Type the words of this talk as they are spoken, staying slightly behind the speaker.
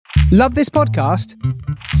Love this podcast?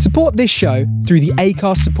 Support this show through the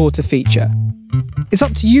Acast supporter feature. It's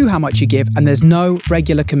up to you how much you give, and there's no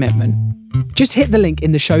regular commitment. Just hit the link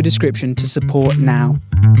in the show description to support now.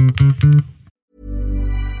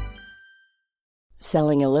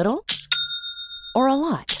 Selling a little or a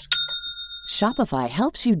lot? Shopify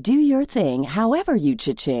helps you do your thing however you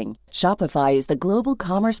cha-ching. Shopify is the global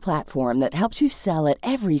commerce platform that helps you sell at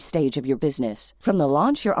every stage of your business. From the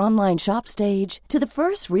launch your online shop stage to the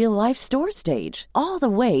first real-life store stage, all the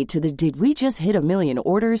way to the did we just hit a million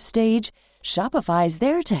orders stage. Shopify is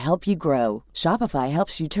there to help you grow. Shopify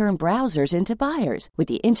helps you turn browsers into buyers with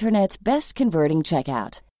the internet's best converting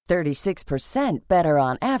checkout. 36% better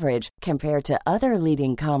on average compared to other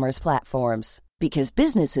leading commerce platforms. Because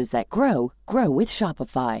businesses that grow, grow with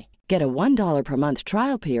Shopify. Get a $1 per month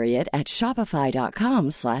trial period at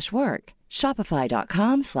shopify.com/work.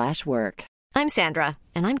 Shopify.com/work. I'm Sandra,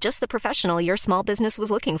 and I'm just the professional your small business was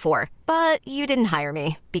looking for. But you didn't hire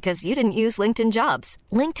me because you didn't use LinkedIn Jobs.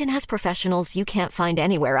 LinkedIn has professionals you can't find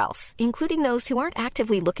anywhere else, including those who aren't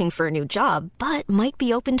actively looking for a new job, but might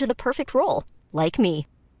be open to the perfect role, like me.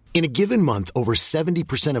 In a given month, over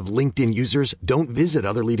 70% of LinkedIn users don't visit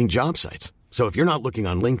other leading job sites. So if you're not looking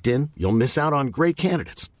on LinkedIn, you'll miss out on great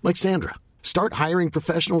candidates like Sandra. Start hiring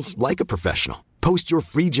professionals like a professional. Post your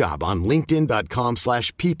free job on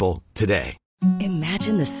linkedin.com/people today.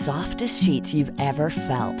 Imagine the softest sheets you've ever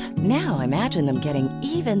felt. Now imagine them getting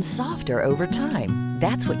even softer over time.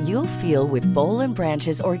 That's what you'll feel with Boll &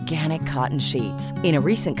 Branch's organic cotton sheets. In a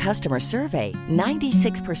recent customer survey,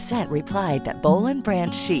 96% replied that Boll &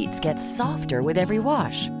 Branch sheets get softer with every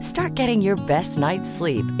wash. Start getting your best night's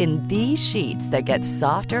sleep in these sheets that get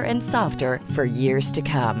softer and softer for years to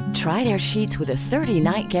come. Try their sheets with a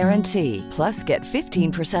 30-night guarantee. Plus, get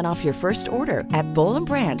 15% off your first order at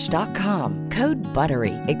bollandbranch.com. Code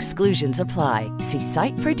BUTTERY. Exclusions apply. See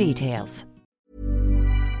site for details.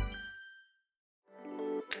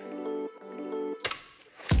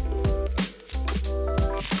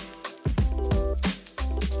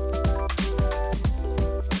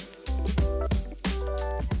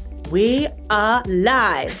 We are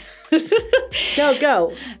live.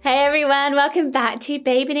 Go. Hey everyone, welcome back to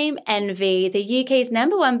Baby Name Envy, the UK's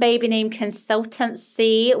 #1 baby name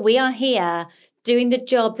consultancy. We are here doing the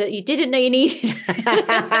job that you didn't know you needed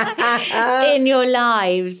in your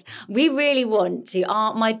lives. We really want to.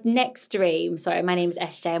 My next dream, sorry, my name's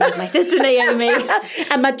SJ, I'm with my sister Naomi.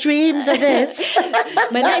 And my dreams are this.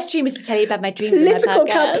 My next dream is to tell you about my dreams. Political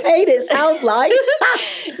campaign, it sounds like.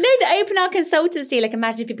 No, to open our consultancy. Like,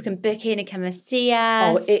 imagine people can book in and come and see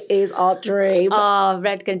us. Oh, it is our dream. Oh,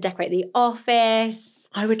 we're going to decorate the office.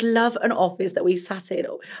 I would love an office that we sat in.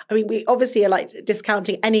 I mean, we obviously are like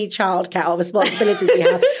discounting any childcare or responsibilities we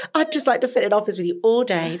have. I'd just like to sit in an office with you all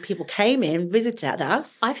day. People came in, visited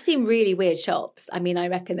us. I've seen really weird shops. I mean, I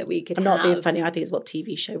reckon that we could I'm not being funny. I think it's got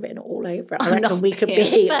TV show written all over it. I reckon we could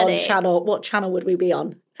be funny. on channel. What channel would we be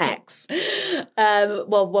on? X.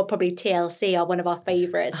 Well, probably TLC are one of our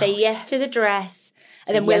favourites. Say yes to the dress.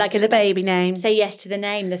 And then we're yes like to the baby name. Say yes to the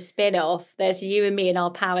name, the spin-off. There's you and me in our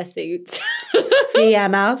power suits.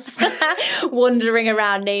 DM us. Wandering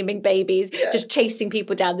around naming babies, just chasing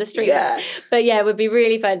people down the street. Yeah. But yeah, it would be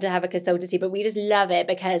really fun to have a consultancy, but we just love it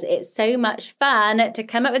because it's so much fun to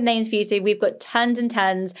come up with names for you. So we've got tons and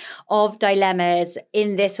tons of dilemmas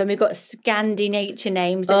in this one. We've got Scandinature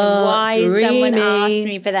names. And why has someone asked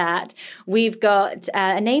me for that? We've got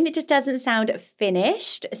a name that just doesn't sound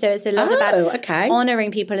finished. So it's a lot about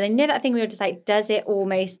honouring people. And you know that thing we were just like, does it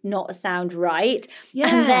almost not sound right? Yeah.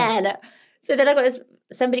 And then I've got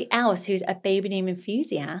somebody else who's a baby name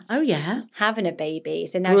enthusiast. Oh, yeah. Having a baby.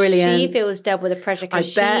 So now Brilliant. she feels double the pressure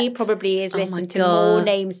because she probably is listening to more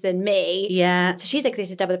names than me. Yeah. So she's like, this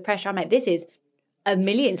is double the pressure. I'm like, this is a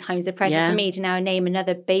million times the pressure for me to now name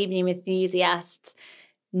another baby name enthusiast's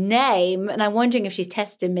name. And I'm wondering if she's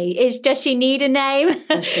testing me. Does she need a name?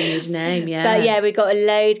 Does she need a name, yeah. But yeah, we've got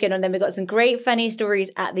loads going on. Then we've got some great funny stories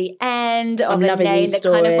at the end of a name that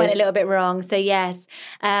kind of went a little bit wrong. So yes,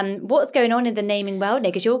 what's going on in the naming world,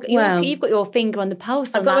 Nick? Because you've got your finger on the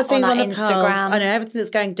pulse on that Instagram. Pulse. I know everything that's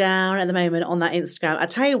going down at the moment on that Instagram. I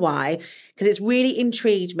tell you why, because it's really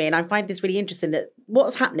intrigued me, and I find this really interesting that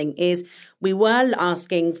what's happening is we were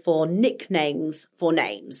asking for nicknames for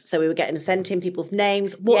names. So we were getting sent in people's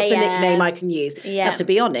names. What's the nickname I can use? Yeah. Now, to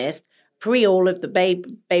be honest, pre all of the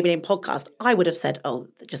baby name podcast, I would have said,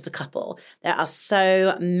 just a couple. There are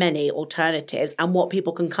so many alternatives and what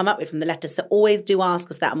people can come up with from the letters. So always do ask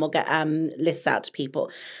us that and we'll get lists out to people.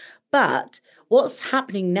 But what's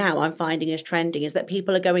happening now, I'm finding is trending, is that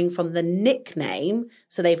people are going from the nickname.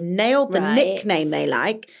 So they've nailed the nickname they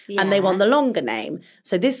like and they want the longer name.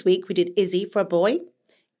 So this week we did Izzy for a boy,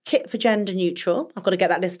 Kit for gender neutral. I've got to get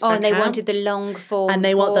that list back and they out. wanted the long form. And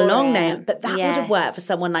they want the long it. name. But that would have worked for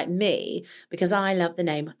someone like me because I love the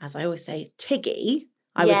name, as I always say, Tiggy.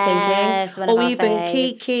 I was thinking, or even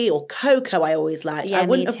Kiki or Coco I always liked. I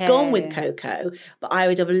wouldn't have gone with Coco, but I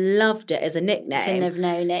would have loved it as a nickname. Didn't have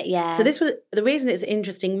known it, yeah. So this was the reason it's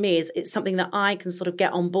interesting to me is it's something that I can sort of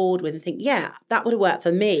get on board with and think, yeah, that would have worked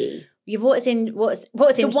for me. What's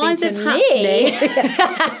so why is this happening?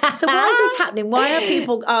 So why is this happening? Why are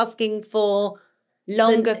people asking for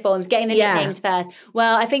longer forms, getting the nicknames first?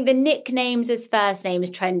 Well, I think the nicknames as first names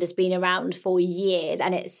trend has been around for years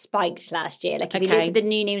and it spiked last year. Like if you look at the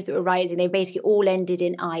new names that were rising, they basically all ended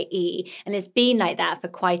in IE. And it's been like that for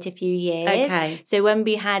quite a few years. Okay. So when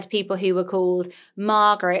we had people who were called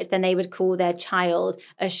Margaret, then they would call their child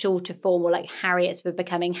a shorter form, or like Harriet's were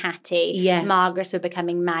becoming Hattie. Yes. Margaret's were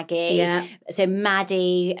becoming Maggie. Yeah. So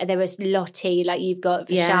Maddie, there was Lottie, like you've got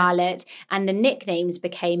Charlotte. And the nicknames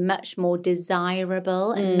became much more desirable.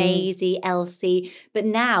 And Maisie, Elsie. But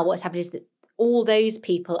now what's happened is that all those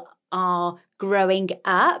people are growing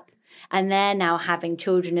up and they're now having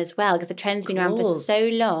children as well, because the trend's been around for so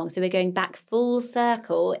long. So we're going back full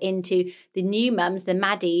circle into the new mums, the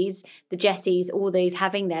Maddies, the Jessies, all those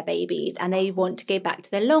having their babies, and they want to go back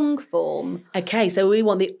to the long form. Okay, so we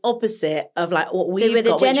want the opposite of like what we've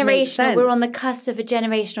got, which makes sense. We're on the cusp of a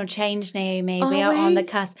generational change, Naomi. We are we? on the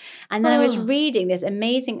cusp. And then I was reading this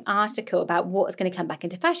amazing article about what's going to come back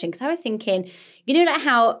into fashion, because I was thinking, you know, like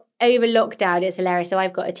how over lockdown, it's hilarious. So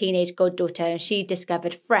I've got a teenage goddaughter and she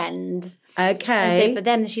discovered Friends. Okay. And so for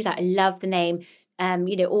them, she's like, I love the name.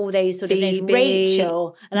 You know, all those sort Phoebe. of names,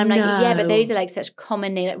 Rachel. And I'm like, yeah, but No. those are like such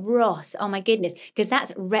common names, like Ross. Oh my goodness. Because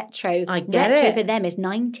that's retro. I get retro it. for them is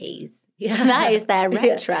 90s. Yeah. That is their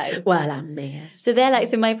retro. Yeah. Well, I miss. So they're like,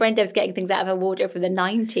 so my friend Dev's getting things out of her wardrobe from the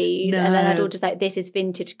 90s. No. And then our daughter's like, this is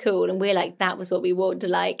vintage cool. And we're like, that was what we wore to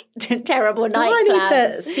like terrible Do I nightclubs.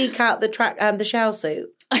 need to seek out the shell suit?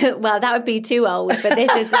 Well, that would be too old, but this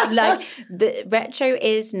is like the retro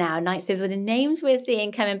is now nice. So the names we're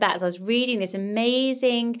seeing coming back. So I was reading this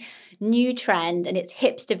amazing new trend, and it's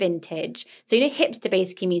hipster vintage. So you know, hipster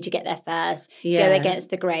basically means you get there first, go against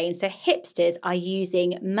the grain. So hipsters are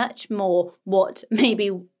using much more what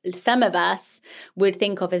maybe some of us would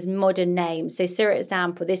think of as modern names. So, for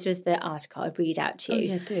example, this was the article I'll read out to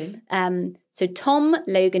you. Oh, yeah, do. So Tom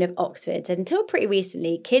Logan of Oxford said, until pretty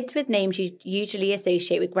recently, kids with names you usually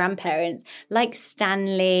associate with grandparents, like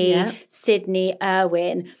Stanley, Sydney,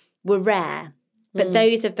 Irwin, were rare. But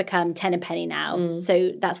those have become 10 a penny now.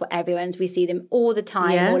 So that's what we see them all the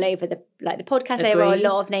time, all over the podcast. Agreed. There are a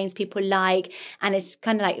lot of names people like, and it's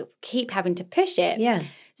kind of like keep having to push it. Yeah.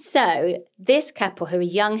 So this couple who are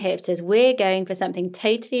young hipsters, we're going for something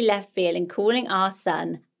totally left field and calling our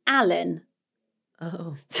son Alan.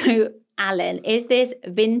 Oh. So Alan, is this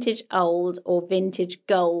vintage old or vintage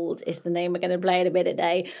gold is the name we're going to play in a minute,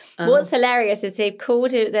 eh? What's hilarious is they've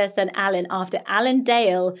called their son Alan after Alan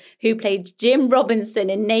Dale, who played Jim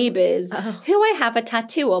Robinson in Neighbours, who I have a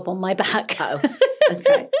tattoo of on my back.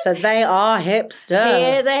 Okay. So they are hipster. He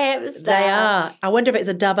is a hipster. They are. I wonder if it's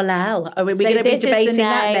a double L. Are we going to be this is the debating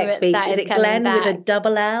that name next week? that Is is it coming Glenn with a back.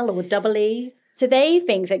 double L or double E? So they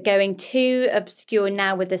think that going too obscure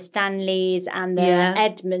now with the Stanleys and the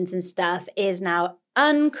Edmonds and stuff is now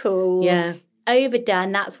uncool,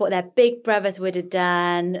 overdone. That's what their big brothers would have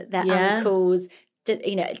done, their uncles,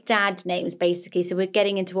 you know, dad names basically. So we're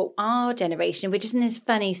getting into what our generation, we're just in this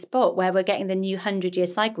funny spot where we're getting the new 100-year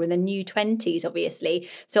cycle and the new 20s, obviously.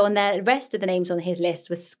 So on the rest of the names on his list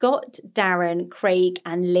was Scott, Darren, Craig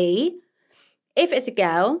and Lee. If it's a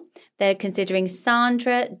girl, they're considering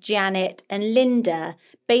Sandra, Janet, and Linda.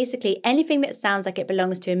 Basically, anything that sounds like it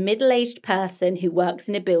belongs to a middle-aged person who works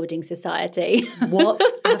in a building society. What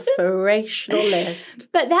aspirational list.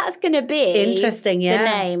 But that's going to be interesting, the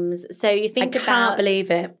names. So you think I can't about believe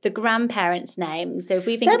it. the grandparents' names. So if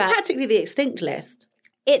we think They're about practically the extinct list.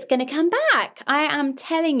 it's going to come back. I am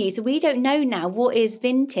telling you. So we don't know now what is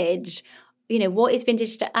vintage. You know, what is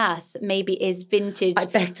vintage to us maybe is vintage. I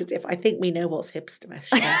beg to differ. I think we know what's hipster,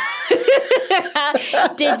 Michelle.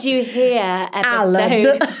 Did you hear Alan.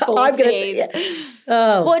 episode 14? I'm gonna,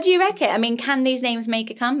 oh. What do you reckon? I mean, can these names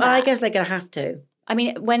make a comeback? I guess they're going to have to. I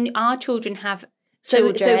mean, when our children have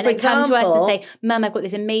So children for and come to us and example- say, Mum, I've got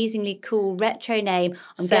this amazingly cool retro name.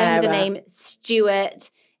 I'm going Sarah. with the name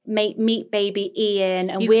Stuart. meet baby Ian,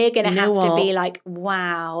 and we're going to have to what? be like,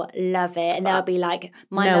 wow, love it. And they'll be like,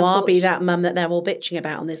 I'll be that mum that they're all bitching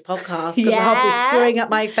about on this podcast because I'll be screwing up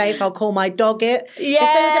my face. I'll call my dog it. Yeah.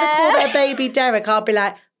 If they were going to call their baby Derek, I'll be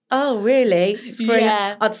like, oh, really? Screwing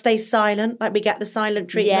up. I'd stay silent, like we get the silent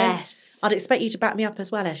treatment. Yes. I'd expect you to back me up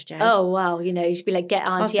as well, SJ. Oh, well, you know, you should be like, get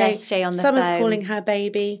Auntie SJ on the Someone's phone. calling her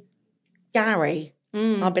baby Gary.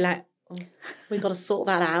 I'll be like, we've got to sort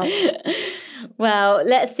that out. Well,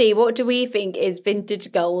 let's see. What do we think is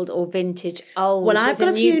vintage gold or vintage old? Well, I've got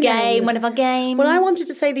a few new game, names. one of our games. Well, I wanted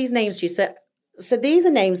to say these names to you. So these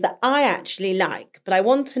are names that I actually like, but I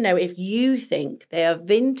want to know if you think they are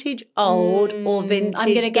vintage old or vintage I'm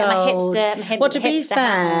going to get my gold. hipster. Well, to be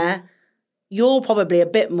fair, you're probably a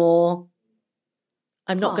bit more.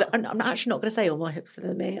 I'm actually not going to say you're more hipster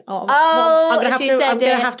than me. I'm going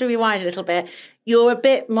to have to rewind a little bit. You're a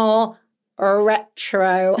bit more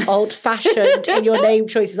retro, old-fashioned in your name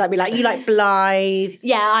choices. Like me, like you like Blythe.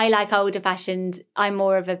 Yeah, I like older fashioned. I'm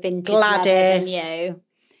more of a vintage Gladys. lover than you.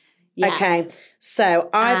 Yeah. Okay, so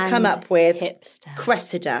I've come up with hipster.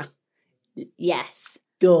 Cressida. Yes.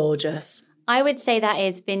 Gorgeous. I would say that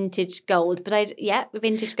is vintage gold, but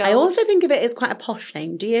vintage gold. I also think of it as quite a posh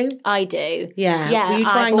name. Do you? I do. Yeah. Yeah. Were you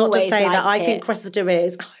trying I've not to always say that? I liked think it. Cressida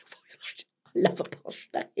is. I've always liked it. I love a posh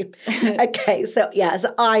name. Okay, so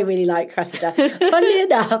I really like Cressida. Funnily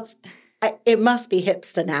enough, it must be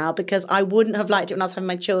hipster now because I wouldn't have liked it when I was having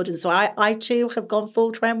my children. So I too have gone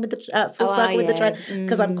full trend with the full circle with the trend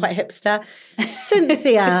because I'm quite hipster.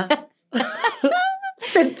 Cynthia.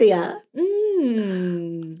 Cynthia.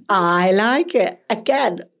 I like it.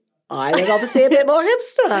 Again, I think obviously a bit more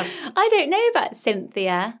hipster. I don't know about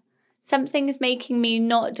Cynthia. Something's making me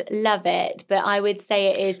not love it, but I would say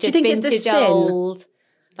it is Do you just think it's the vintage sin? old.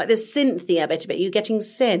 Like the Cynthia bit of it, you getting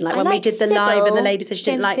sin. Like I when we like did the live and the lady said she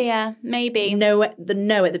didn't like Cynthia, maybe. no at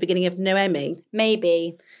the beginning of Noemi.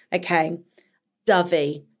 Maybe. Okay.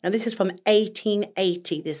 Dovey. Now this is from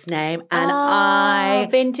 1880, this name. And I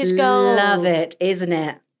vintage gold. love it, isn't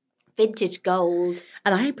it? Vintage gold.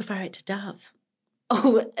 And I prefer it to Dove.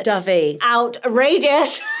 Oh, Dovey.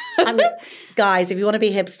 outrageous. I mean, guys, if you want to be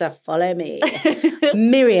hipster, follow me.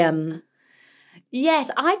 Miriam. Yes,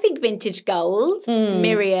 I think vintage gold.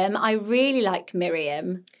 Miriam. I really like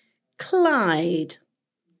Miriam. Clyde.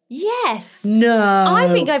 Yes. No. I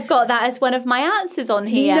think I've got that as one of my answers on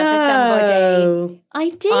here for somebody. I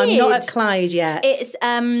did. I'm not at Clyde yet. It's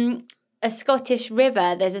a Scottish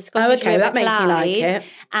river. There's a Scottish river, that makes me like Clyde. it.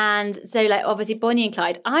 And so, like, obviously, Bonnie and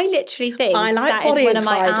Clyde. I literally think I like that Bonnie is one and of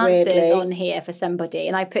my Clyde, answers weirdly. on here for somebody.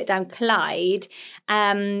 And I put down Clyde.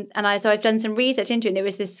 So I've done some research into it. And it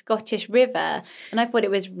was this Scottish river. And I thought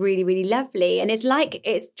it was really, really lovely. And it's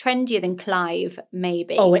trendier than Clive,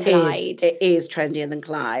 maybe. Oh, it Clyde. is. It is trendier than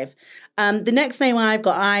Clive. The next name I've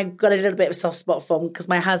got a little bit of a soft spot for because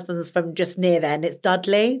my husband's from just near there, and it's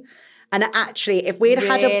Dudley. And actually, if we'd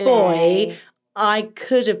had a boy, I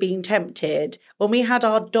could have been tempted. When we had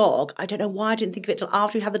our dog, I don't know why I didn't think of it till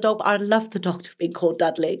after we had the dog, but I loved the dog to have been called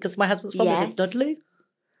Dudley because my husband's from is it Dudley?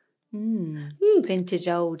 Vintage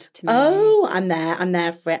old to me. Oh, I'm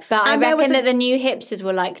there for it. But I And there was reckon that the new hipsters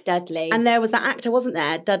were like Dudley. And there was that actor, wasn't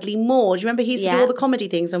there? Dudley Moore. Do you remember he used to do all the comedy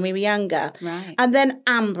things when we were younger? Right. And then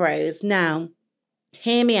Ambrose. Now,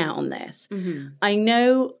 hear me out on this. Mm-hmm. I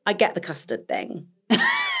know I get the custard thing.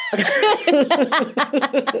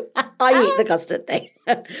 I eat the custard thing.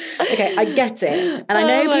 Okay, I get it. And I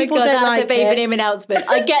know people don't that's like a baby it. name announcement.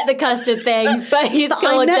 I get the custard thing, but he's But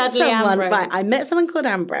called I met Dudley someone, Ambrose. right, I met someone called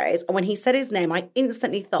Ambrose, and when he said his name, I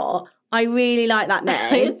instantly thought, I really like that I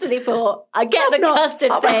name. instantly thought, I get the not-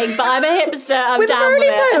 custard thing, but I'm a hipster. I'm With a down with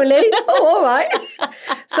it. roly-poly. Oh, all right.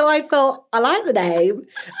 So I thought, I like the name.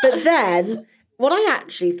 But then what I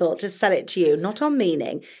actually thought, to sell it to you, not on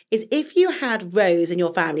meaning, is if you had Rose in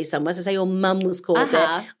your family somewhere, so say your mum was called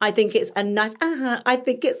it, I think it's a nice, I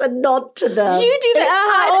think it's a nod to them. You do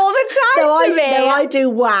that all the time to me. No, I do,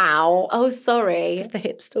 wow. Oh, sorry. It's the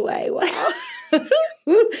hipster way, wow.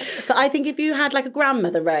 But I think if you had like a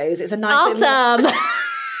grandmother Rose, it's a nice little- Awesome.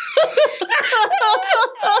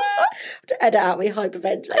 to edit out me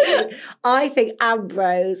hyperventilating. I think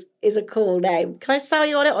Ambrose is a cool name. Can I sell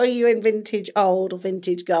you on it, or are you in vintage old or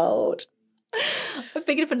vintage gold? I'm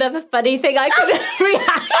thinking of another funny thing I could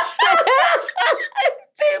react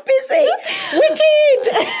Too busy.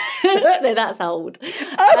 Wicked. No, that's old.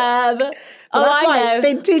 Well, that's I right. know.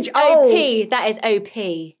 Vintage old. OP. That is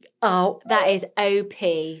OP. Oh, That is OP.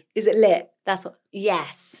 is it lit? That's what.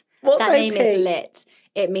 Yes. What's that name OP? is lit.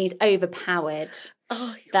 It means overpowered.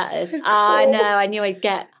 Oh, That is, so cool. I know. I knew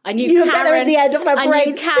Karen. You'll get there at the end of my I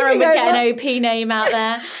brain knew Karen would sticking get an over. OP name out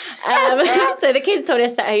there. So the kids told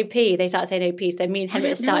us that OP. They started saying OP. So me and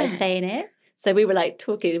Henry started saying it. So we were like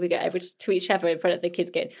talking. We go over to each other in front of the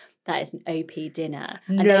kids, going, "That is an OP dinner."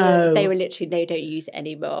 And No. they were literally, "No, don't use it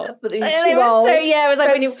anymore." But you're They too were old. So yeah, it was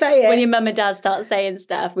like Don't say it. when your mum and dad start saying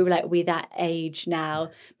stuff, we were like, "We that age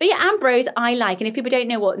now." But yeah, Ambrose I like, and if people don't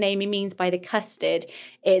know what Naomi means by the custard,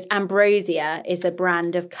 it's Ambrosia is a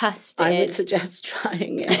brand of custard. I would suggest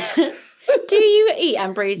trying it. Do you eat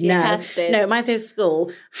Ambrosia custard? No, it reminds me of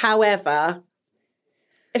school. However,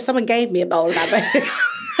 if someone gave me a bowl of Ambrosia,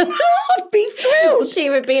 I'd be thrilled. She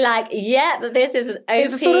would be like, "Yeah, but this is an OP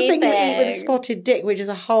It's the sort of thing you eat with thing." spotted dick, which is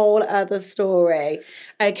a whole other story.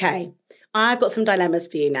 Okay, I've got some dilemmas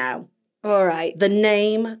for you now. All right. The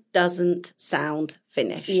name doesn't sound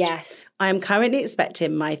finished. Yes. I am currently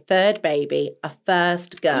expecting my third baby, a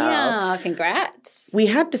first girl. Yeah, congrats. We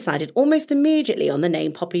had decided almost immediately on the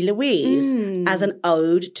name Poppy Louise as an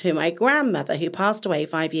ode to my grandmother who passed away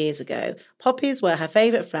 5 years ago. Poppies were her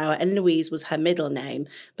favourite flower and Louise was her middle name.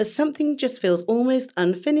 But something just feels almost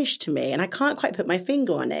unfinished to me and I can't quite put my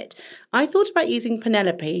finger on it. I thought about using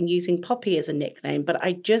Penelope and using Poppy as a nickname, but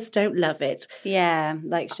I just don't love it. Yeah,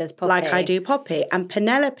 like just Poppy. Like I do Poppy. And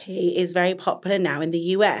Penelope is very popular now in the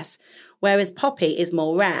US, whereas Poppy is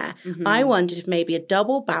more rare. I wondered if maybe a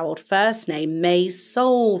double-barreled first name may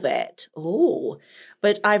solve it. Oh,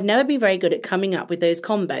 but I've never been very good at coming up with those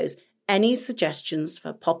combos. Any suggestions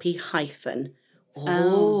for Poppy hyphen?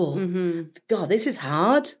 Oh, God, this is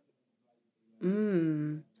hard.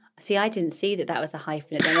 See, I didn't see that was a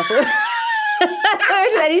hyphen at the end. I thought there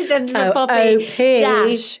was any suggestion for Poppy.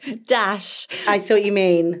 OP. Dash. I see what you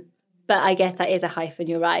mean. But I guess that is a hyphen,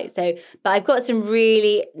 you're right. So, but I've got some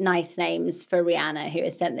really nice names for Rihanna who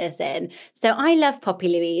has sent this in. So I love Poppy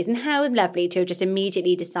Louise, and how lovely to have just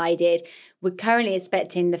immediately decided we're currently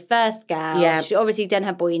expecting the first girl. Yeah. She's obviously done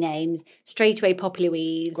her boy names, straight away Poppy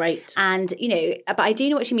Louise. Great. And, but I do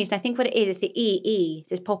know what she means. And I think what it is the E.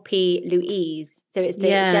 So it's Poppy Louise. So it's the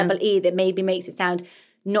double E that maybe makes it sound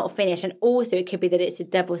not finished. And also it could be that it's a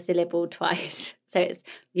double syllable twice. So it's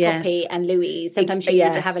Poppy and Louise. Sometimes you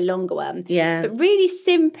need to have a longer one. Yeah. But really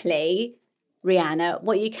simply, Rihanna,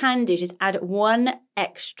 what you can do is just add one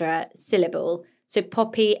extra syllable. So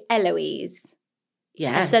Poppy Eloise.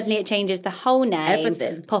 Yes. And suddenly it changes the whole name.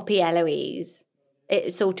 Everything. Poppy Eloise.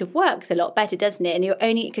 It sort of works a lot better, doesn't it? And you're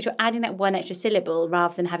only, because you're adding that one extra syllable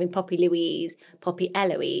rather than having Poppy Louise, Poppy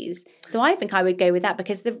Eloise. So I think I would go with that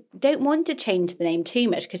because they don't want to change the name too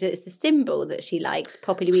much because it's the symbol that she likes,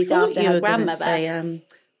 Poppy Louise, after her grandmother. Say,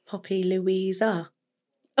 Poppy Louisa.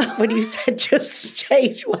 When you said just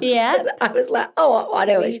change one, Yeah. I was like, oh, I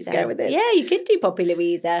know where she's going with this. Yeah, you could do Poppy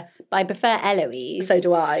Louisa, but I prefer Eloise. So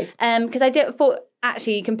do I. Because I thought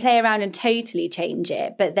actually you can play around and totally change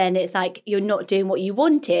it, but then it's like you're not doing what you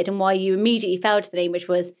wanted and why you immediately fell to the name, which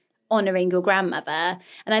was honouring your grandmother.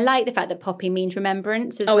 And I like the fact that Poppy means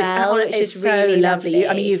remembrance as well, which it's is so really lovely.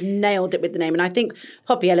 lovely. You've nailed it with the name, and I think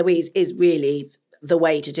Poppy Eloise is really the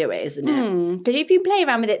way to do it, isn't it? Because if you play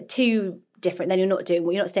around with it too different, then you're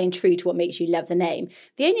not staying true to what makes you love the name.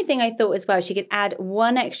 The only thing I thought as well, she could add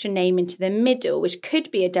one extra name into the middle, which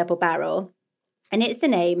could be a double barrel. And it's the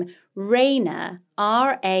name Raina,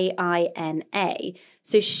 Raina.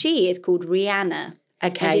 So she is called Rihanna.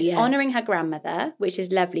 Okay, and she's yes. honouring her grandmother, which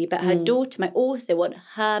is lovely, but her daughter might also want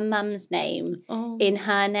her mum's name in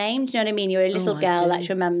her name. Do you know what I mean? You're a little girl, that's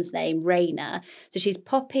your mum's name, Raina. So she's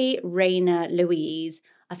Poppy Raina Louise.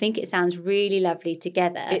 I think it sounds really lovely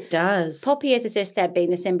together. It does. Poppy, as I just said,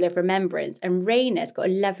 being the symbol of remembrance, and Raina's got a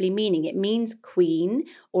lovely meaning. It means queen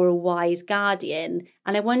or a wise guardian.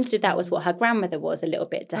 And I wondered if that was what her grandmother was a little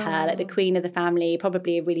bit to her, like the queen of the family,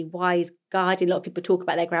 probably a really wise guardian. A lot of people talk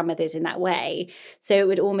about their grandmothers in that way. So it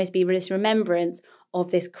would almost be this remembrance of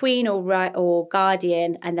this queen or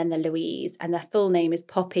guardian, and then the Louise. And the full name is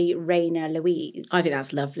Poppy Raina Louise. I think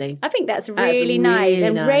that's lovely. I think that's really nice. really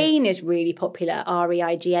And nice. Rain is really popular,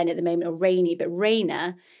 Reign at the moment, or Rainy, but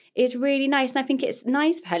Raina is really nice. And I think it's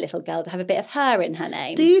nice for her little girl to have a bit of her in her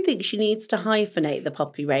name. Do you think she needs to hyphenate the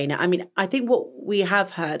Poppy Raina? I mean, I think what we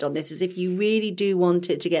have heard on this is if you really do want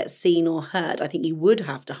it to get seen or heard, I think you would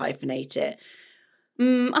have to hyphenate it.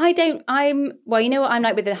 Well, you know what I'm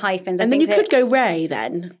like with the hyphens. And then you could go Ray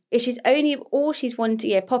then. if she's only all she's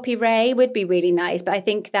wanted, Poppy Ray would be really nice, but I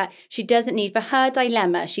think that she doesn't need, for her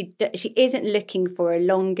dilemma, she isn't looking for a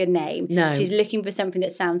longer name. No. She's looking for something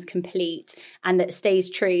that sounds complete and that stays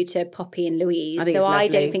true to Poppy and Louise. I think so it's I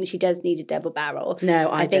don't lovely. think she does need a double barrel.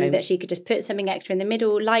 No, I think don't. that she could just put something extra in the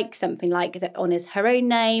middle, like something like that honours her own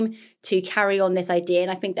name, to carry on this idea.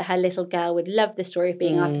 And I think that her little girl would love the story of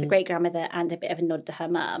being after the great grandmother and a bit of a nod to her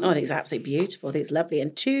mum. Oh, I think it's absolutely beautiful. I think it's lovely.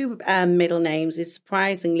 And 2 middle names is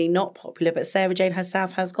surprisingly not popular, but Sarah Jane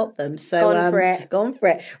herself has got them. So Gone for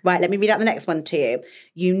it. Right, let me read out the next one to you.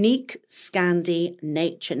 Unique Scandi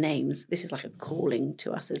nature names. This is like a calling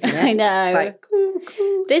to us, isn't it? I know. It's like,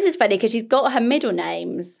 cool. This is funny because she's got her middle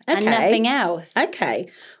names and nothing else. Okay.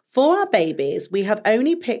 For our babies, we have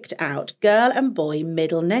only picked out girl and boy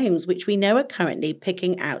middle names, which we know are currently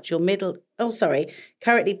picking out your middle.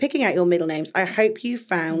 Currently picking out your middle names. I hope you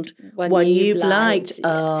found one you've liked.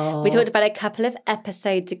 Oh, we talked about it a couple of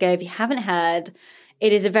episodes ago. If you haven't heard,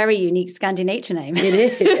 it is a very unique Scandi nature name. It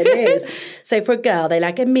is. So for a girl, they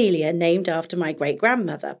like Amelia, named after my great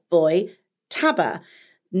grandmother. Boy, Tabba,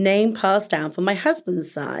 name passed down from my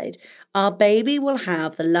husband's side. Our baby will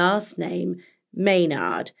have the last name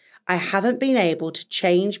Maynard. I haven't been able to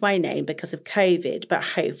change my name because of COVID, but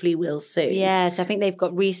hopefully will soon. Yes, I think they've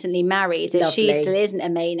got recently married, so she Lovely. still isn't a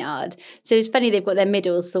Maynard. So it's funny they've got their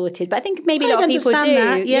middles sorted, but I think maybe a I lot of can people do.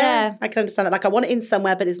 understand that. Yeah, I can understand that. Like, I want it in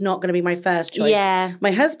somewhere, but it's not going to be my first choice. Yeah.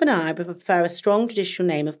 My husband and I prefer a strong traditional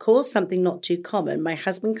name, of course, something not too common. My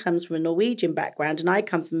husband comes from a Norwegian background and I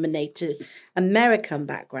come from a Native American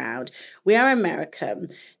background. We are American.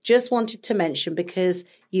 Just wanted to mention, because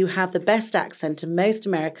you have the best accent and most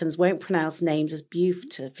Americans won't pronounce names as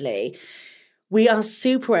beautifully, we are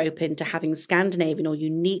super open to having Scandinavian or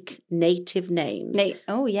unique native names.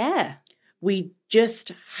 Oh, yeah. We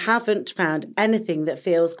just haven't found anything that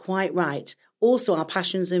feels quite right. Also, our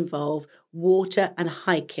passions involve water and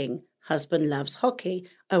hiking. Husband loves hockey.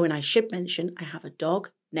 Oh, and I should mention, I have a dog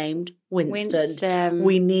named Winston.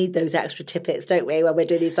 We need those extra tidbits, don't we, when we're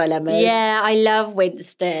doing these dilemmas? Yeah, I love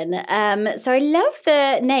Winston. So I love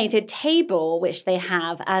the name. So Tabor, which they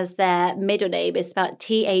have as their middle name, is spelled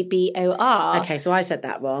Tabor. Okay, so I said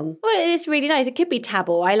that wrong. Well, it's really nice. It could be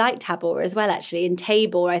Tabor. I like Tabor as well, actually. And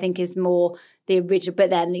Tabor, I think, is more the original,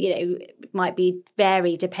 but then, it might be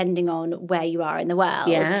vary depending on where you are in the world.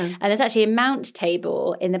 Yeah. And there's actually a Mount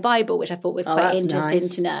Tabor in the Bible, which I thought was quite interesting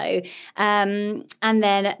to know. And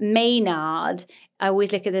then Maynard, I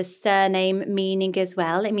always look at the surname meaning as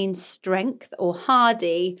well. It means strength or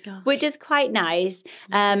hardy, which is quite nice.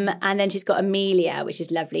 And then she's got Amelia, which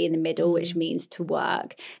is lovely in the middle, which means to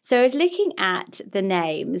work. So I was looking at the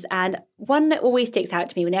names, and one that always sticks out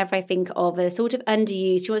to me whenever I think of a sort of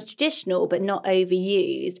underused, she was traditional but not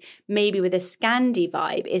overused, maybe with a Scandi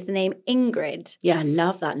vibe, is the name Ingrid. Yeah, I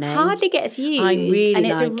love that name. Hardly gets used. I really and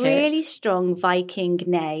it's like a really strong Viking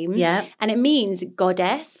name. Yeah. And it means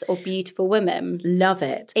goddess or beautiful woman. Love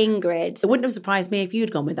it. Ingrid. It wouldn't have surprised me if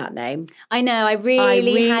you'd gone with that name. I know, I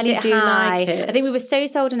really had it do high. like it. I think we were so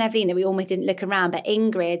sold on Evelyn that we almost didn't look around. But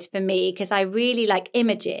Ingrid, for me, because I really like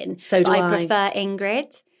Imogen. So do I. prefer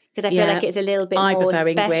Ingrid, because I feel like it's a little bit more special. I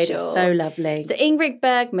prefer Ingrid. It's so lovely. So Ingrid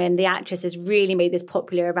Bergman, the actress, has really made this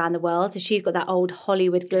popular around the world. So she's got that old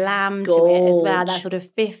Hollywood glam to it as well, that sort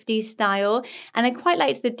of 50s style. And I quite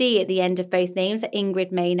liked the D at the end of both names,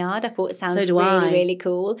 Ingrid Maynard. I thought it sounds really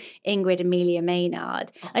cool. Ingrid Amelia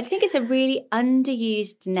Maynard. I think it's a really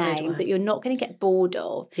underused name that you're not going to get bored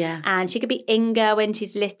of. Yeah. And she could be Inga when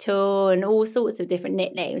she's little and all sorts of different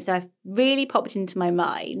nicknames. So I've really popped into my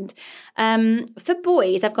mind. For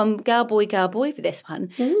boys, I've gone girl, boy for this one.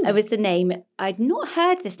 It was the name, I'd not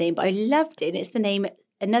heard this name, but I loved it. And it's the name,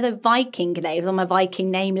 another Viking name, it's on my Viking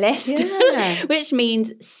name list, which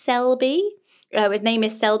means Selby. His name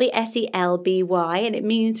is Selby, Selby, and it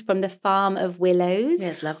means from the farm of willows.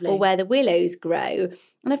 Yes, lovely. Or where the willows grow.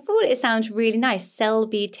 And I thought it sounds really nice.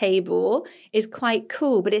 Selby Tabor is quite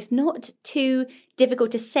cool, but it's not too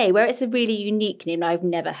difficult to say. Where it's a really unique name, I've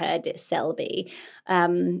never heard it, Selby.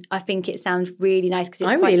 I think it sounds really nice because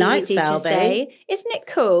it's quite easy to say. Isn't it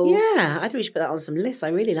cool? Yeah, I think we should put that on some lists. I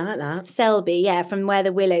really like that. Selby, yeah, from where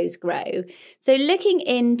the willows grow. So looking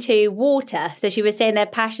into water, so she was saying their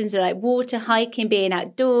passions are like water, hiking, being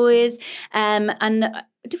outdoors. And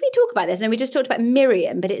did we talk about this? No, we just talked about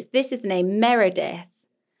Miriam, but this is the name Meredith,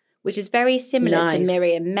 which is very similar to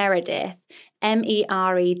Miriam, Meredith,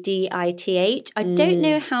 Meredith. I don't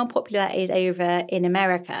know how popular that is over in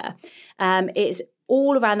America. It's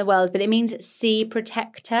all around the world, but it means sea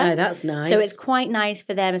protector. Oh, that's nice. So it's quite nice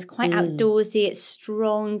for them. It's quite outdoorsy. It's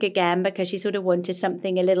strong again, because she sort of wanted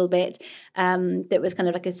something a little bit that was kind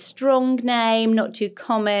of like a strong name, not too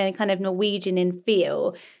common, kind of Norwegian in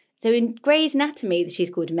feel. So in Grey's Anatomy,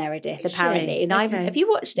 she's called Meredith, apparently. And have you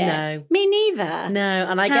watched it? No. Me neither. No.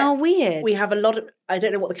 And How weird. We have a lot of, I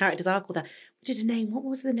don't know what the characters are called there. We did a name. What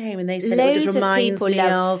was the name? And they said Loads it just reminds of me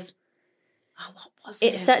people of. Oh, what was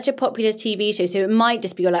it? It's such a popular TV show, so it might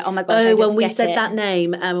just be you're like, oh my gosh, Oh, when we said that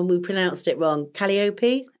name and we pronounced it wrong.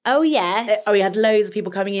 Calliope? Oh, yes. We had loads of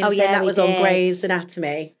people coming in saying that was on Grey's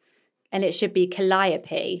Anatomy. And it should be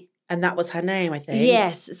Calliope. And that was her name, I think.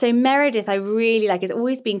 Yes. So Meredith, I really like. It's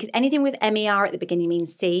always been, because anything with MER at the beginning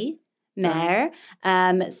means sea, mare.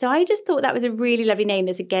 So I just thought that was a really lovely name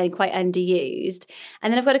that's, again, quite underused.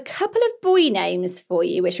 And then I've got a couple of boy names for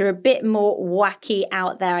you, which are a bit more wacky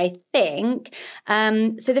out there, I think.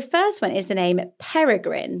 So the first one is the name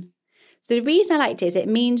Peregrine. So the reason I liked it is it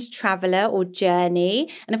means traveller or journey.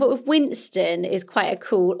 And I thought with Winston is quite a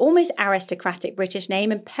cool, almost aristocratic British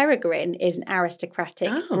name. And Peregrine is an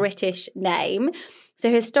aristocratic British name. So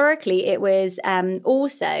historically, it was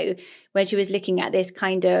also, when she was looking at this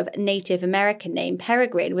kind of Native American name,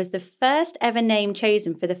 Peregrine was the first ever name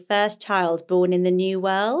chosen for the first child born in the New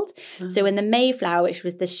World. So when the Mayflower, which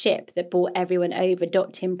was the ship that brought everyone over,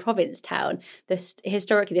 docked in Provincetown,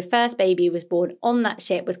 historically the first baby was born on that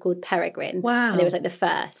ship was called Peregrine. Wow. And it was like the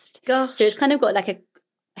first. Gosh. So it's kind of got like a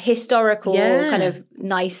historical kind of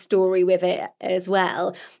nice story with it as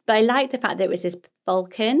well. But I like the fact that it was this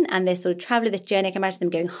falcon and this sort of traveller, this journey. I can imagine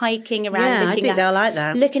them going hiking around. Yeah, I think they'll like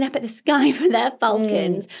that. Looking up at the sky for their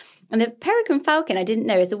falcons. And the peregrine falcon, I didn't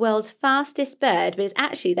know, is the world's fastest bird, but it's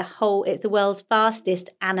actually it's the world's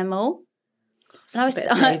fastest animal. And I was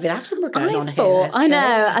David Attenborough going on here. I know.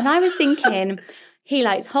 And I was thinking, he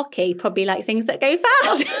likes hockey, probably like things that go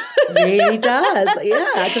fast. Really does. Yeah,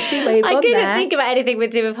 I can see where you've gone there. I couldn't think about anything to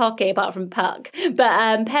do with hockey apart from puck.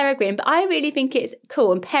 But Peregrine, but I really think it's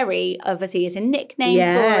cool. And Perry, obviously, is a nickname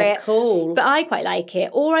for it. Yeah, cool. But I quite like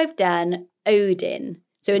it. Or I've done Odin.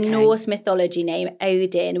 So a Norse mythology name,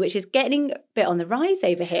 Odin, which is getting a bit on the rise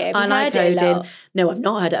over here. I like Odin. No, I've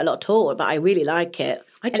not heard it a lot at all, but I really like it.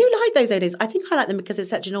 I do like those Odins. I think I like them because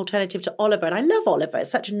it's such an alternative to Oliver, and I love Oliver.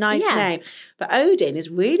 It's such a nice name. But Odin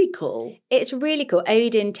is really cool. It's really cool.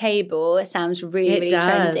 Odin Tabor sounds really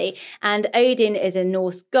trendy. And Odin is a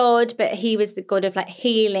Norse god, but he was the god of like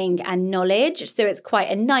healing and knowledge. So it's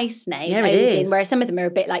quite a nice name, Odin, it is. Whereas some of them are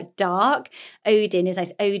a bit like dark. Odin is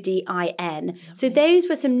like Odin. So those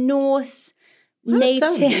were some Norse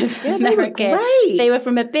Native American. They were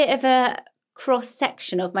from a bit of a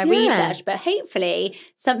cross-section of my research, but hopefully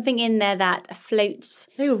something in there that floats.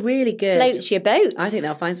 They were really good. Floats your boat. I think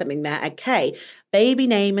they'll find something there. Okay, baby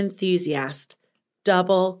name enthusiast.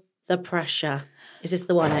 Double the pressure. Is this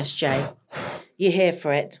the one, SJ? You're here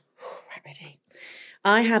for it. Right, ready.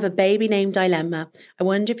 I have a baby name dilemma. I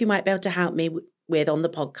wonder if you might be able to help me with on the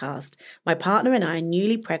podcast. My partner and I are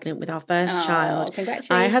newly pregnant with our first child.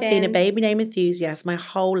 Congratulations. I have been a baby name enthusiast my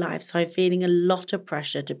whole life, so I'm feeling a lot of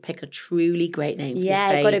pressure to pick a truly great name for this baby.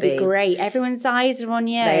 Yeah, it's got to be great. Everyone's eyes are on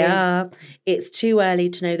you. They are. It's too early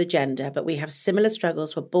to know the gender, but we have similar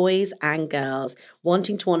struggles for boys and girls,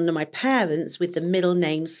 wanting to honour my parents with the middle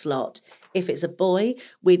name slot. If it's a boy,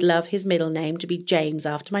 we'd love his middle name to be James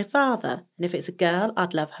after my father. And if it's a girl,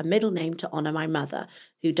 I'd love her middle name to honour my mother,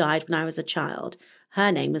 who died when I was a child. Her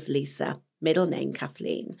name was Lisa, middle name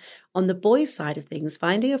Kathleen. On the boys' side of things,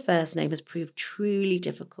 finding a first name has proved truly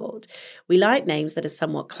difficult. We like names that are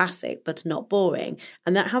somewhat classic but not boring,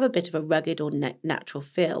 and that have a bit of a rugged or natural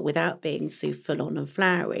feel without being so full-on and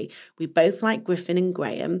flowery. We both like Griffin and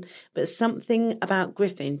Graham, but something about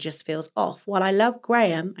Griffin just feels off. While I love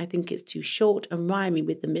Graham, I think it's too short and rhyming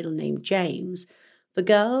with the middle name James. For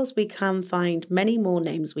girls, we can find many more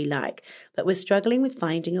names we like, but we're struggling with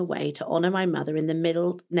finding a way to honour my mother in the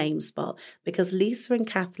middle name spot because Lisa and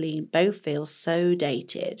Kathleen both feel so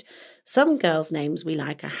dated. Some girls' names we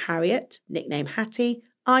like are Harriet, nickname Hattie,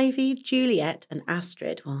 Ivy, Juliet and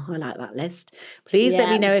Astrid. Well, I like that list. Please let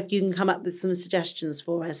me know if you can come up with some suggestions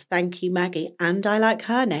for us. Thank you, Maggie. And I like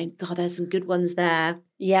her name. God, there's some good ones there.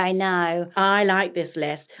 Yeah, I know. I like this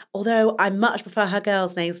list, although I much prefer her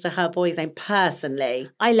girls' names to her boys' name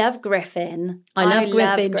personally. I love Griffin. I love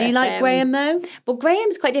Griffin. Do you like Graham, though? Well,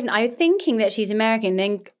 Graham's quite different. I'm thinking that she's American,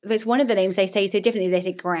 and it's one of the names they say so differently. They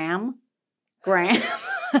say Graham. What?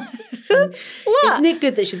 Isn't it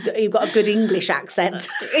good that you've got a good English accent?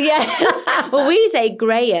 Yeah. Well, we say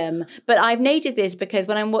Graham, but I've noticed this because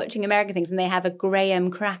when I'm watching American things and they have a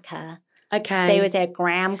Graham cracker. Okay. They would say a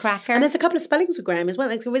graham cracker. And there's a couple of spellings for Graham as well.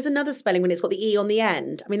 There is another spelling when it's got the E on the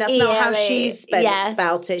end. I mean, that's not how she's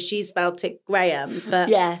spelt it. She spelt it Graham. But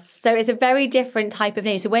yes. So it's a very different type of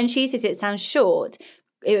name. So when she says it sounds short,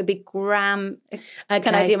 it would be Graham. Okay.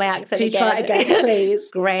 Can I do my accent again? Can you try it again,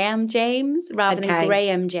 please? Graham James rather than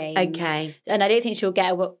Graham James. Okay. And I don't think she'll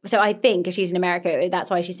get so I think if she's in America,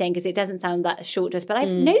 that's why she's saying, because it doesn't sound that short to us. But I've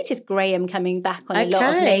noticed Graham coming back on a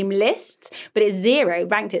lot of name lists, but it's 0,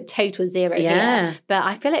 ranked at total 0 here. But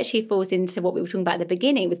I feel like she falls into what we were talking about at the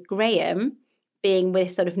beginning with Graham being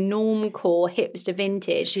with sort of normcore hipster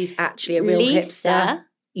vintage. She's actually a real hipster.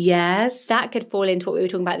 Yes. That could fall into what we were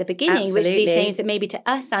talking about at the beginning, which are these names that maybe to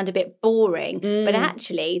us sound a bit boring, but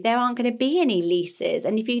actually there aren't going to be any Lisas.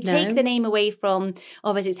 And if you take the name away from,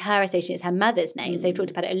 obviously it's her association, it's her mother's name, so they've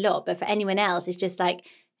talked about it a lot, but for anyone else, it's just like,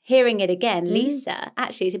 hearing it again, Lisa,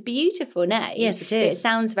 actually it's a beautiful name. Yes, it is. It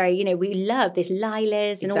sounds very, we love this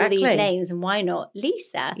Lilas and all these names, and why not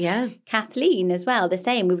Lisa? Yeah. Kathleen as well, the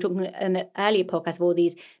same. We were talking in an earlier podcast of all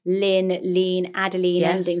these Lynn, Lean, Adeline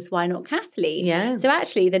endings. Why not Kathleen? Yeah. So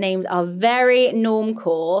actually the names are very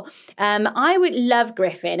normcore. I would love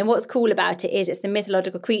Griffin, and what's cool about it is it's the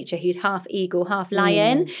mythological creature who's half eagle, half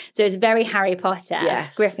lion. So it's very Harry Potter,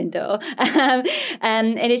 Gryffindor.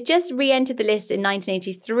 And it's just re-entered the list in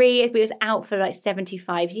 1983. It was out for like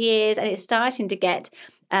 75 years, and it's starting to get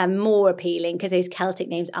more appealing because those Celtic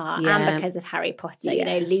names are, and because of Harry Potter,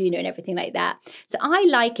 Luna and everything like that. So I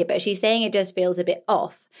like it, but she's saying it just feels a bit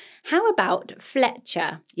off. How about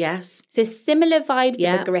Fletcher? Yes. So similar vibes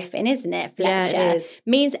to a Griffin, isn't it? Fletcher. Yeah, it is.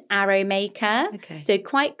 Means arrow maker. Okay. So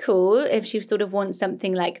quite cool if she sort of wants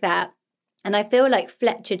something like that. And I feel like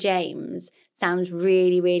Fletcher James sounds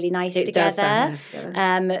really, really nice together. Does sound nice together.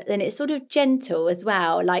 And it's sort of gentle as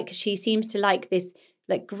well. Like she seems to like this,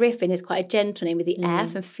 like Griffin is quite a gentle name with the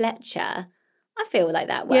F, and Fletcher, I feel like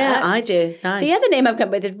that works. Yeah, I do. Nice. The other name I've come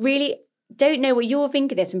up with is really, don't know what you'll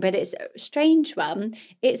think of this one, but it's a strange one.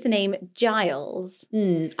 It's the name Giles.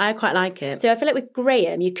 I quite like it. So I feel like with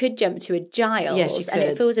Graham, you could jump to a Giles. Yes, you could. And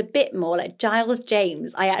it feels a bit more like Giles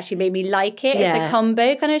James. I actually made me like it. It's the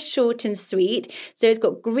combo, kind of short and sweet. So it's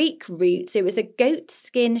got Greek roots. So it was a goat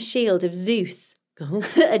skin shield of Zeus.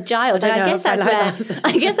 A Giles. I guess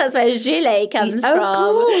that's where Gilet comes from.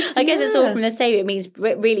 Course, I guess it's all from the same.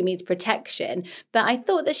 It really means protection. But I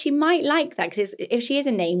thought that she might like that because if she is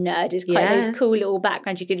a name nerd, it's quite those cool little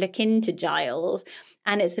backgrounds. You could look into Giles,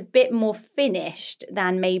 and it's a bit more finished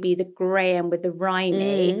than maybe the Graham with the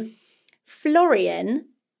rhymey. Florian.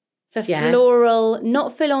 For floral,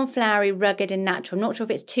 not full-on flowery, rugged and natural. I'm not sure if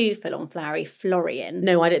it's too full-on flowery, Florian.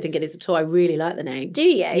 No, I don't think it is at all. I really like the name. Do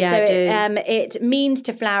you? Yeah, so I do. It means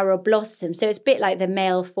to flower or blossom. So it's a bit like the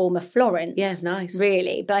male form of Florence. Yeah, nice.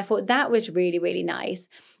 Really. But I thought that was really, really nice.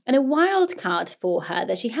 And a wild card for her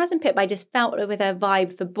that she hasn't put, but I just felt with her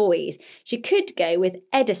vibe for boys. She could go with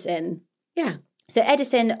Edison. Yeah. So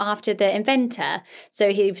Edison, after the inventor,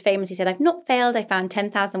 so he famously said, "I've not failed. I found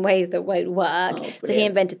 10,000 ways that won't work." So he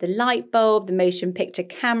invented the light bulb, the motion picture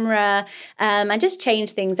camera, and just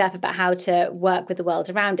changed things up about how to work with the world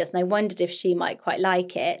around us. And I wondered if she might quite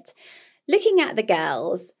like it. Looking at the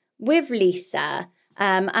girls, with Lisa,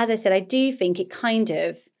 as I said, I do think it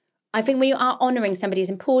I think when you are honouring somebody as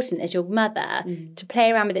important as your mother, to play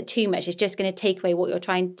around with it too much is just going to take away what you're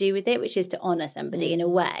trying to do with it, which is to honour somebody in a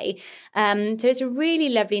way. So it's a really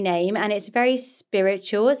lovely name, and it's very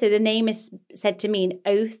spiritual. So the name is said to mean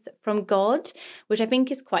oath from God, which I think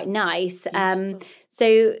is quite nice.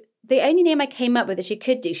 So the only name I came up with that she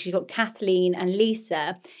could do, she's got Kathleen and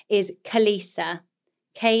Lisa, is Kalisa.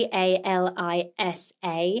 Kalisa,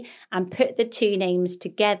 and put the two names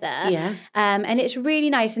together. Yeah. And it's really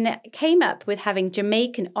nice. And it came up with having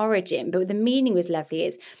Jamaican origin, but the meaning was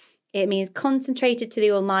lovely. It means concentrated to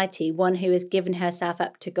the Almighty, one who has given herself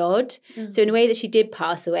up to God. So in a way that she did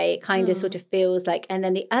pass away, it kind of sort of feels like, and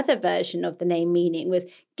then the other version of the name meaning was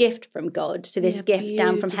gift from God. So this gift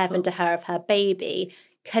down from heaven to her of her baby.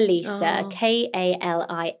 Kalisa, Kalisa.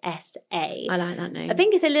 I like that name. I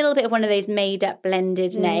think it's a little bit of one of those made-up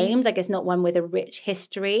blended names. Like it's not one with a rich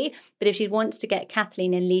history. But if she wants to get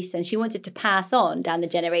Kathleen and Lisa, and she wanted to pass on down the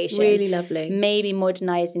generations, really lovely, maybe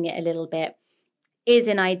modernising it a little bit is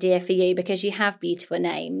an idea for you because you have beautiful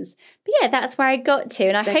names. But yeah, that's where I got to.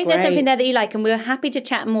 And I hope there's something there that you like. And we're happy to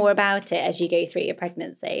chat more about it as you go through your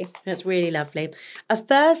pregnancy. That's really lovely. A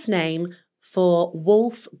first name for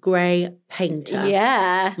Wolf Grey Painter.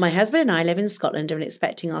 Yeah. My husband and I live in Scotland and are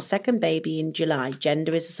expecting our second baby in July.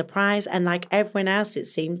 Gender is a surprise, and like everyone else, it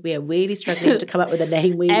seems we are really struggling to come up with a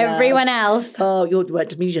name we Everyone love. else. Oh, your word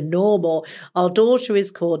just means you're normal. Our daughter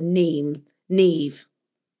is called Neve.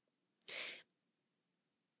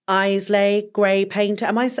 Islay Grey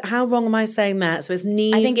Painter. How wrong am I saying that? So it's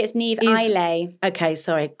Neve. I think it's Neve Islay. Okay,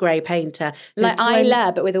 sorry, Grey Painter. Like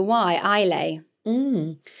Isla, but with a Y, Islay.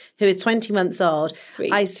 Who is 20 months old.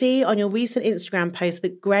 Sweet. I see on your recent Instagram post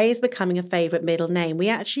that Grey is becoming a favourite middle name. We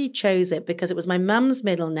actually chose it because it was my mum's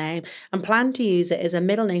middle name and plan to use it as a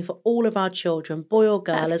middle name for all of our children, boy or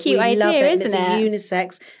girl, That's as a cute we idea, love it. And it's isn't a it?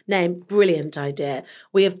 unisex name. Brilliant idea.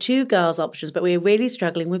 We have 2 girls options, but we're really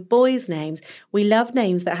struggling with boys' names. We love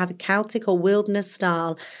names that have a Celtic or wilderness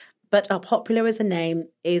style, but are popular as a name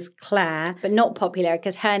is Claire. But not popular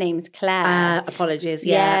because her name's Claire. Apologies,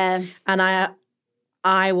 yeah. And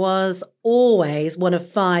I was always one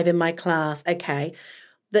of 5 in my class. Okay.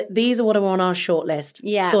 These are what are on our shortlist.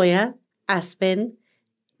 Yeah. Sawyer, Aspin,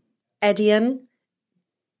 Edion,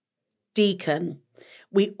 Deacon.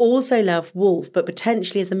 We also love Wolf, but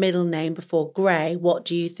potentially as the middle name before Grey. What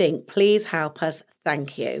do you think? Please help us.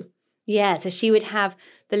 Thank you. Yeah, so she would have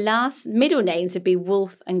the last middle names would be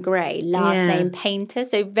Wolf and Grey, last name Painter.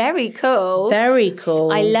 So very cool. Very cool.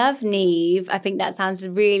 I love Neve. I think that sounds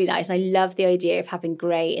really nice. I love the idea of having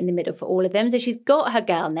Grey in the middle for all of them. So she's got her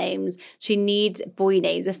girl names. She needs boy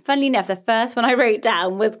names. And funnily enough, the first one I wrote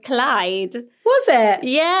down was Clyde. Was it?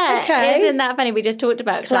 Yeah. Okay. Isn't that funny? We just talked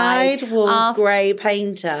about Clyde. Wolf, Grey,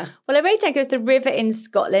 Painter. Well, I wrote down it was the river in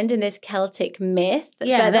Scotland in this Celtic myth.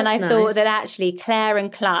 Yeah, but then I that's thought nice. that actually Claire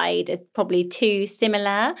and Clyde are probably too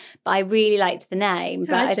similar. But I really liked the name.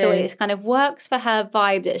 But I thought it kind of works for her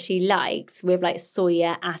vibe that she likes with like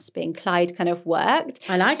Sawyer, Aspin, Clyde kind of worked.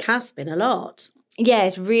 I like Aspin a lot. Yeah,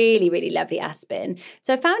 it's really, really lovely, Aspin.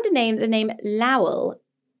 So I found the name Lowell.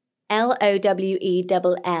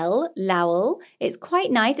 Lowell, Lowell. It's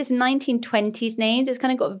quite nice. It's a 1920s name. It's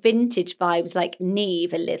kind of got vintage vibes like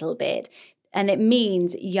Neve a little bit. And it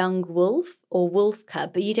means young wolf or wolf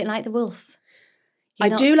cub, but you don't like the wolf. I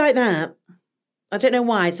do like that. I don't know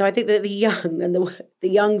why. So I think that the young and the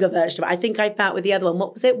younger version of it, I think I felt with the other one.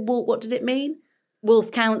 What was it? What did it mean?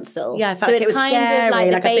 Wolf Council. Yeah, I felt so like it's it was kind scary, of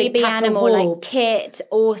like like the a big baby pack of animal, like wolves. Kit,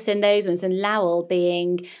 Orson, those ones, and Lowell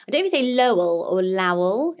being, I don't even say Lowell or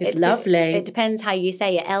Lowell. It's lovely. It depends how you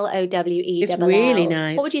say it. Lowell. It's really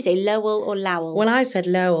nice. What would you say, Lowell or Lowell? Well, I said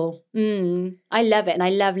Lowell. I love it, and I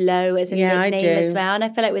love Low as a nickname I do. as well. And I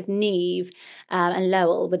feel like with Neve and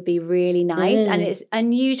Lowell would be really nice, and it's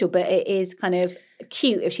unusual, but it is kind of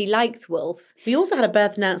cute if she likes wolf. We also had a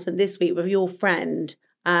birth announcement this week with your friend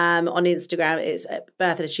on Instagram. It's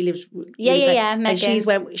Bertha. She lives. Yeah, And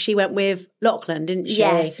Megan. she went with Lachlan, didn't she?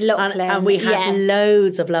 Yes, Lachlan. And we had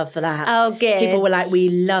loads of love for that. Oh, good. People were like, we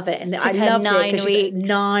love it, and I her loved it 9 because she said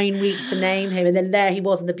 9 weeks to name him, and then there he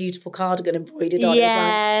was in the beautiful cardigan embroidered on. Yes.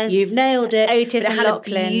 It was like, you've nailed it. Otis but it and had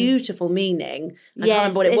Lachlan. a beautiful meaning. I can't Yes,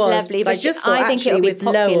 remember what it it's was. lovely, But I but just thought I think actually it'll be with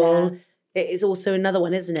popular. Lowell, it is also another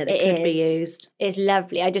one, isn't it, that It could be is. used. It's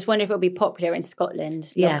lovely. I just wonder if it'll be popular in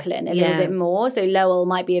Scotland, Yeah, Lachlan, a yeah. little bit more. So Lowell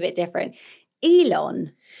might be a bit different.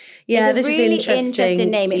 Elon. Yeah, It's this a is really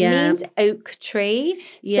interesting. name. It Yeah. means oak tree.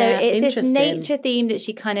 Yeah, so it's this interesting. nature theme that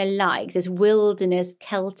she kind of likes, this wilderness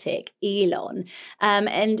Celtic Elon.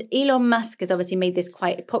 And Elon Musk has obviously made this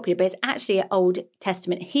quite popular, but it's actually an Old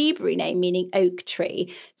Testament Hebrew name meaning oak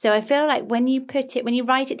tree. So I feel like when you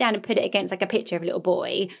write it down and put it against like a picture of a little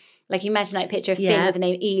boy, like you imagine like a picture of Finn Yeah. with the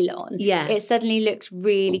name Elon. Yeah. It suddenly looks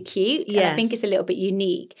really cute. And I think Yes. it's a little bit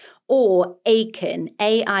unique. Or Aiken,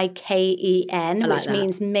 Aiken, I like which that.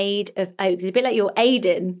 means made of oak. It's a bit like your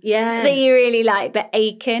Aiden Yes. that you really like, but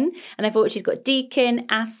Aiken. And I thought she's got Deacon,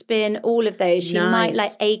 Aspin, all of those. She might Nice.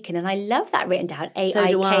 like Aiken. And I love that written down, Aiken. So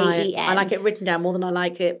do I. I like it written down more than I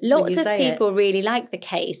like it when Lots you of say people really like the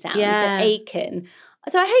K sound. Yeah. So Aiken.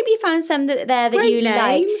 So I hope you found some that Great you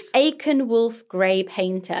names. like. Aiken Wolf Grey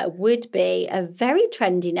Painter would be a very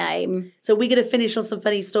trendy name. So we're going to finish on some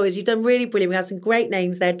funny stories. You've done really brilliant. We have some great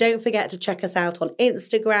names there. Don't forget to check us out on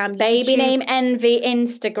Instagram, Baby YouTube. Name Envy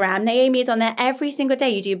Instagram. Naomi is on there every single day.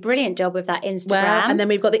 You do a brilliant job with that Instagram. Well, and then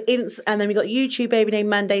we've got and then we've got YouTube Baby Name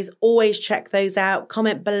Mondays. Always check those out.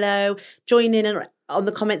 Comment below. Join in on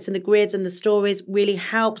the comments and the grids and the stories. Really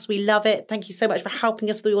helps. We love it. Thank you so much for helping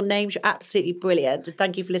us with your names. You're absolutely brilliant. And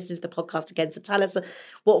thank you for listening to the podcast again. So tell us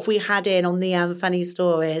what have we had in on the funny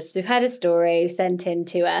stories. We've had a story sent in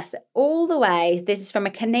to us all the way. This is from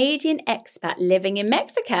a Canadian expat living in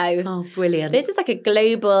Mexico. Oh, brilliant. This is like a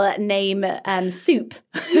global name soup.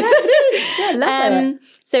 Yeah, love it.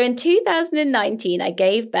 So in 2019, I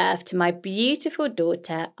gave birth to my beautiful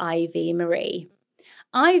daughter, Ivy Marie.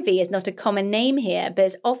 Ivy is not a common name here, but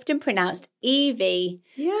it's often pronounced Evie.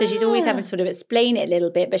 Yeah. So she's always having to sort of explain it a little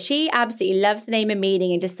bit, but she absolutely loves the name and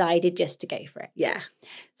meaning and decided just to go for it. Yeah.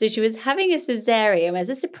 So she was having a cesarean as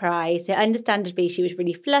a surprise. So understandably, she was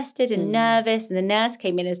really flustered and nervous, and the nurse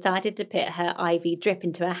came in and started to put her IV drip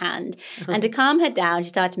into her hand. And to calm her down, she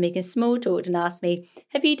started making small talk and asked me,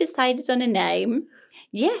 "Have you decided on a name?"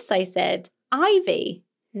 "Yes," I said. "Ivy."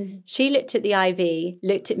 She looked at the IV,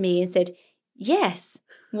 looked at me and said, "Yes.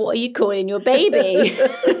 What are you calling your baby?"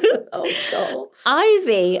 Oh, God.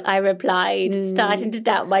 "Ivy," I replied, starting to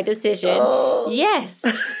doubt my decision. "Yes,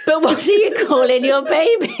 but what are you calling your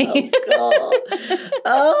baby?" In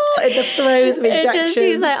the throes of injections.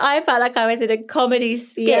 She's like, I felt like I was in a comedy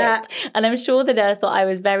skit. And I'm sure the nurse thought I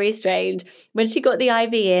was very strange. When she got the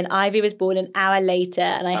IV in, Ivy was born an hour later,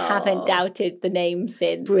 and I haven't doubted the name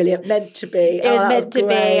since. Brilliant. Meant to be. It was meant to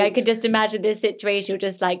be. I could just imagine this situation. You're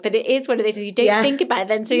just like, but it is one of those, you don't think about it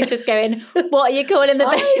then. So you're just going, what are you calling the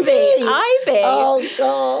baby? Ivy. Oh,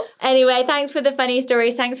 God. Anyway, thanks for the funny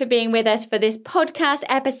stories. Thanks for being with us for this podcast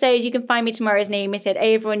episode. You can find me tomorrow's name. I said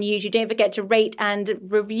over on YouTube. Don't forget to rate and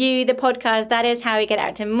review the podcast. That is how we get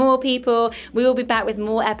out to more people. We will be back with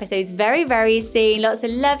more episodes very, very soon. Lots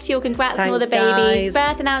of love to you all. Congrats on all the babies.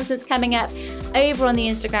 Birth announcements coming up over on the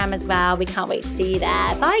Instagram as well. We can't wait to see you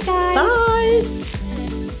there. Bye, guys. Bye.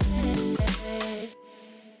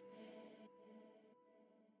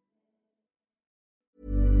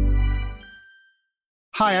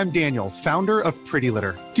 Hi, I'm Daniel, founder of Pretty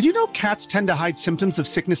Litter. Did you know cats tend to hide symptoms of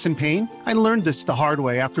sickness and pain? I learned this the hard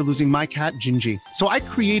way after losing my cat, Gingy. So I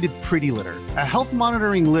created Pretty Litter, a health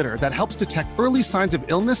monitoring litter that helps detect early signs of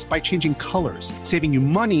illness by changing colors, saving you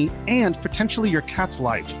money and potentially your cat's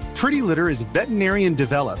life. Pretty Litter is veterinarian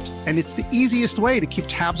developed, and it's the easiest way to keep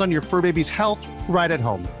tabs on your fur baby's health right at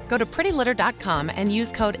home. Go to prettylitter.com and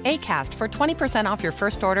use code ACAST for 20% off your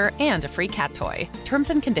first order and a free cat toy.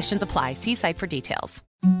 Terms and conditions apply. See site for details.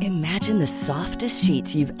 Imagine the softest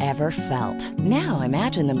sheets you've ever felt. Now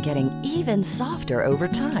imagine them getting even softer over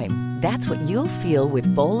time. That's what you'll feel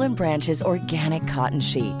with Boll & Branch's organic cotton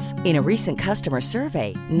sheets. In a recent customer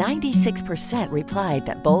survey, 96% replied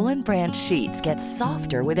that Boll & Branch sheets get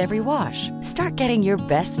softer with every wash. Start getting your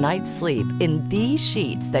best night's sleep in these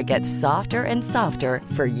sheets that get softer and softer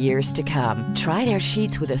for years to come. Try their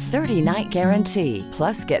sheets with a 30-night guarantee.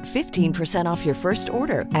 Plus, get 15% off your first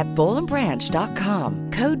order at bollandbranch.com.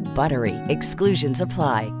 Code BUTTERY. Exclusions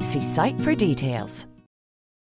apply. See site for details.